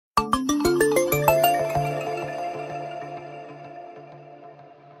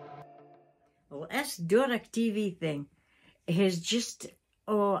this Doric TV thing is just,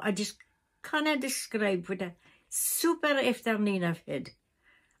 oh, I just cannot describe what a super afternoon I've had.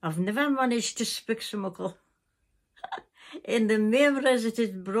 I've never managed to speak so much. And the memories it has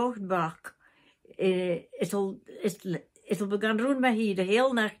brought back, it'll be going round my head the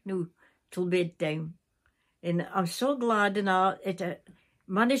whole night now till bedtime. And I'm so glad and it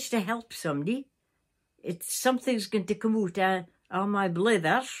managed to help somebody. Something's going to come out of all my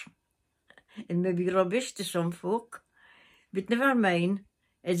blethers and maybe rubbish to some folk. But never mind,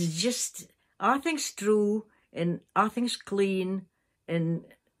 it's just all things true and all things clean and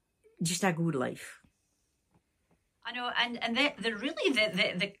just a good life. I know, and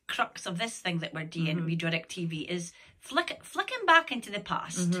the crux of this thing that we're doing with Doric TV is flicking back into the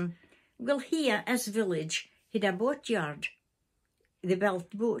past. Well, here, as village, had a boatyard. They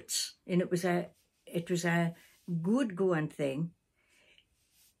built boats, and it was a good going thing.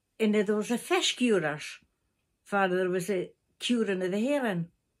 And there was a fish curers, for there was a curing of the heron.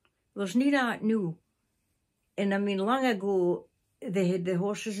 There's no that new. And I mean, long ago, they had the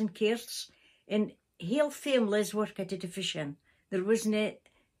horses and carts, and whole families worked at it fishing. There wasn't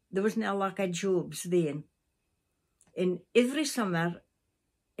a lack of jobs then. And every summer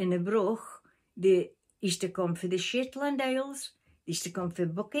in the broch, they used to come for the Shetland Isles, they used to come for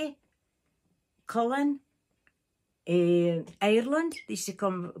Buckie, Cullen, Ireland. They used to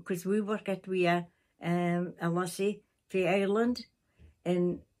come because we work at a lassie for Ireland,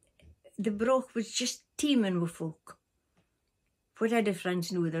 and the broch was just teeming with folk. What a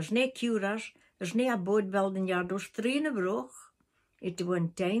difference now. There's no curers, there's no a boat building yard. There's 3 in a broch at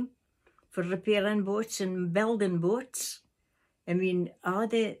one time for repairing boats and building boats. I mean, all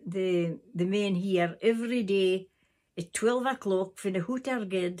the men here every day at 12 o'clock for the hooter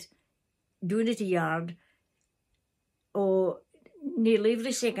gid doing it a yard. Or nearly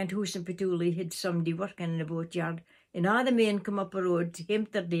every second house in Pitullie had somebody working in the boatyard. And all the men come up the road to him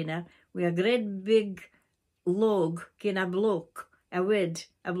their dinner with a great big log, kind of block, a wood,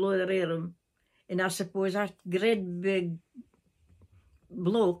 a blow the heron. And I suppose that great big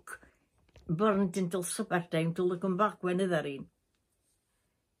block burnt until supper time till they come back when they're in.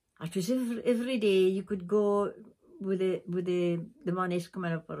 It was every day you could go with the monies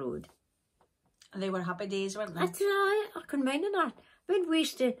coming up the road. And they were happy days, weren't they? That's right, I couldn't mind that. I mean, we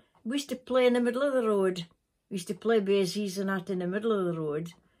used to play in the middle of the road. We used to play bases and that in the middle of the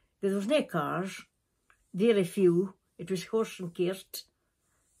road. There was no cars, very few. It was horse and cart.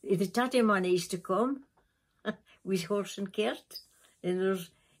 The tatty money used to come with horse and cart. And there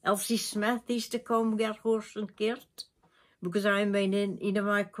was Elsie Smith used to come with horse and cart. Because I mean, in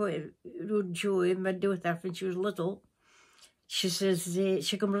my road Joey, my daughter, when she was little, she says,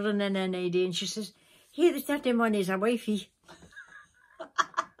 she come running in any day and she says, hey, the tatty money's a wifey.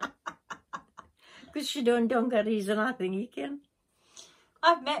 Because she done dungarees and nothing, you can.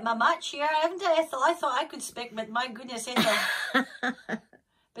 I've met my match here, haven't I, Ethel? I thought I could speak, but my goodness, Ethel.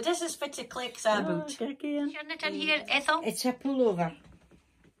 But this is fit to clicks about. Oh, Isn't it in here, Ethel? It's a pullover.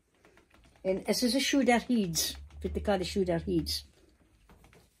 And this is a shoulder heads, what they call the shoulder heads.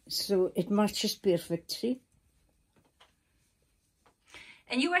 So it matches perfect, see?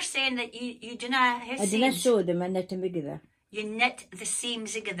 And you were saying that you do not have seams. I didn't sew them, I knit them together. You knit the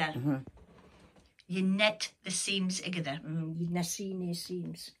seams together. You knit the seams together. You didn't see any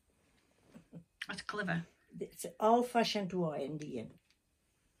seams. That's clever. It's old-fashioned way in the end.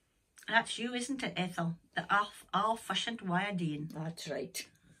 That's you, isn't it, Ethel? The old-fashioned way of doing. That's right.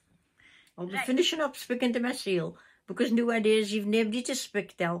 I'll be finishing up speaking to myself, because nowadays you've nobody to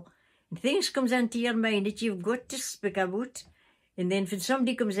speak to. And things comes into your mind that you've got to speak about, and then when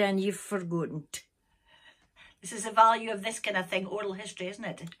somebody comes in, you've forgotten it. This is the value of this kind of thing, oral history, isn't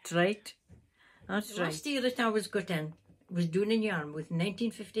it? That's right. That's right. Last year that I was got in, was doing in Yarmouth in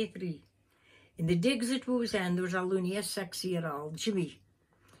 1953. In the digs that we was in, there was a loony, a 6-year-old, Jimmy.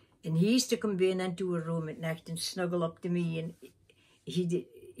 And he used to come in into a room at night and snuggle up to me, and he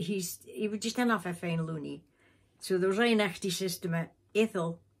was just an awful fine loony. So there was a night he says to me,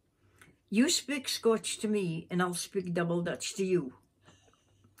 Ethel, you speak Scotch to me and I'll speak double Dutch to you.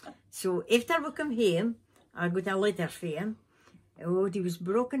 So after we come home, I got a letter for him. Oh, he was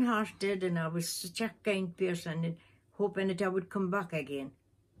broken-hearted and I was such a kind person and hoping that I would come back again.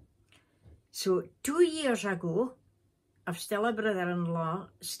 So 2 years ago, I've still a brother-in-law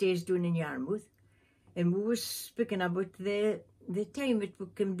stays down in Yarmouth, and we was speaking about the time it we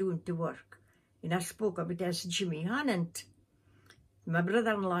came down to work. And I spoke about this Jimmy Hannant. My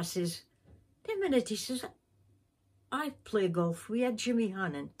brother-in-law says, "Wait a minute," he says, "I play golf with Jimmy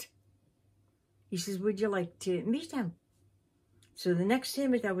Hannant." He says, "Would you like to meet him?" So the next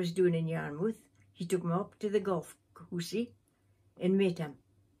time that I was doing in Yarmouth, he took me up to the golf hoosie and met him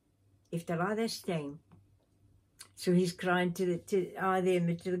after all this time. So he's crying to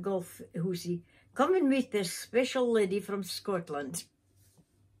the golf hoosie, come and meet this special lady from Scotland.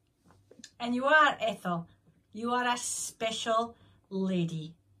 And you are, Ethel. You are a special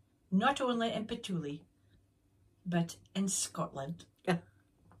lady. Not only in Pitullie, but in Scotland. It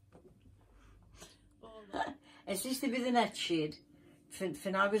used to be the nightshade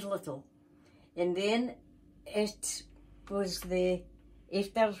when I was little. And then it was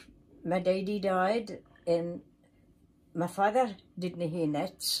after my daddy died and my father didn't have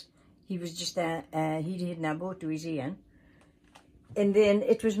nets. He was just he had a boat to his own. And then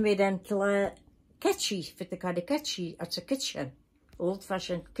it was made into a kitchie, what they call a kitchie. It's a kitchen,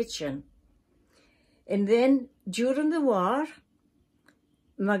 old-fashioned kitchen. And then during the war,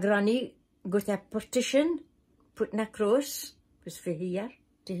 my granny got a partition put across, was from here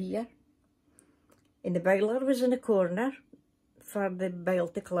to here. And the boiler was in a corner for the boil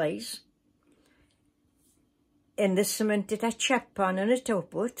to close. And they cemented a chip pan on the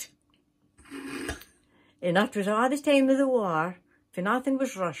top of it. And that was all the time of the war, when nothing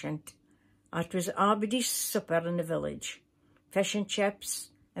was rationed. That was everybody's supper in the village. Fish and chips,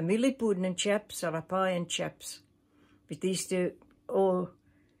 a mealy pudding and chips, or a pie and chips. But they used to,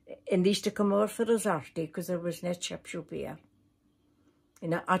 and they used to come over for us after, because there was no chip shop here.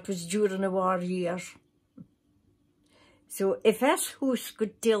 And that was during the war years. So if this house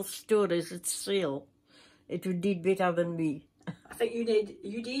could tell stories at sale, it would do better than me. I think you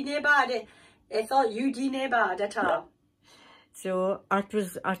did no bad. I thought you did no bad at all. So that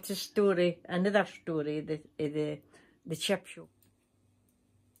was a story, another story, the chip shop.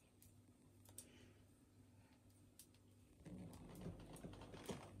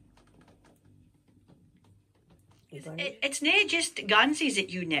 It's not just Gansey's that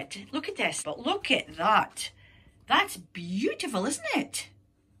you knit. Look at this, but look at that. That's beautiful, isn't it?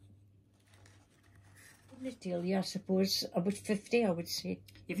 I tell you, I suppose about 50, I would say.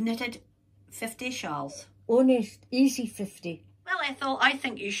 You've knitted 50 shawls. Only easy 50. Well, Ethel, I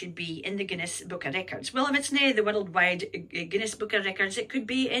think you should be in the Guinness Book of Records. Well, if it's not the worldwide Guinness Book of Records, it could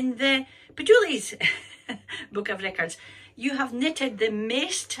be in the Pitullie's Book of Records. You have knitted the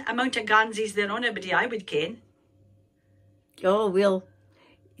most amount of Ganseys there on anybody I would ken. Oh, well,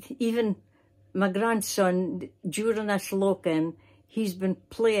 even my grandson, during this lock-in, he's been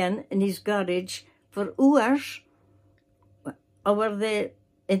playing in his garage for hours over the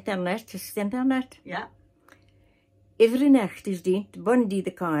internet. It's the internet. Yeah. Every night he's doing Bundy the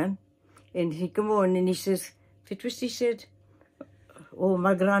can, and he come on and he says, he said, oh,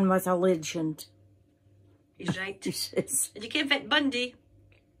 my grandma's a legend. He's right. He says. And you came with Bundy,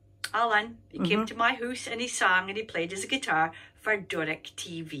 Alan. He came to my house and he sang and he played his guitar for Doric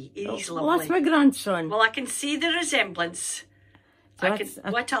TV. He's lovely. Well, that's my grandson. Well, I can see the resemblance.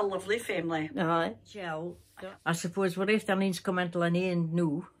 What a lovely family. Jill, I suppose we're after needs coming to an end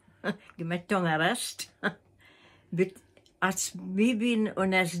now. Give my tongue a rest. But it's me being on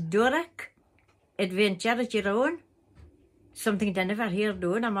this Doric adventure at your own. Something I never heard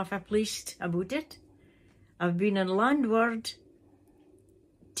on. I'm awfully pleased about it. I've been on Landward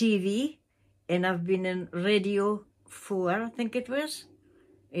TV and I've been in Radio 4, I think it was.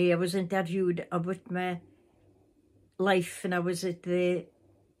 I was interviewed about my life when I was at the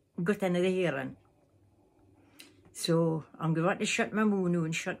gutting of the heron. So I'm going to shut my mouth now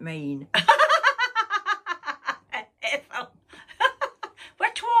and shut my in. Ethel.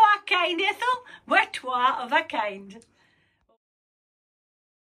 We're twa kind, Ethel. We're twa of a kind.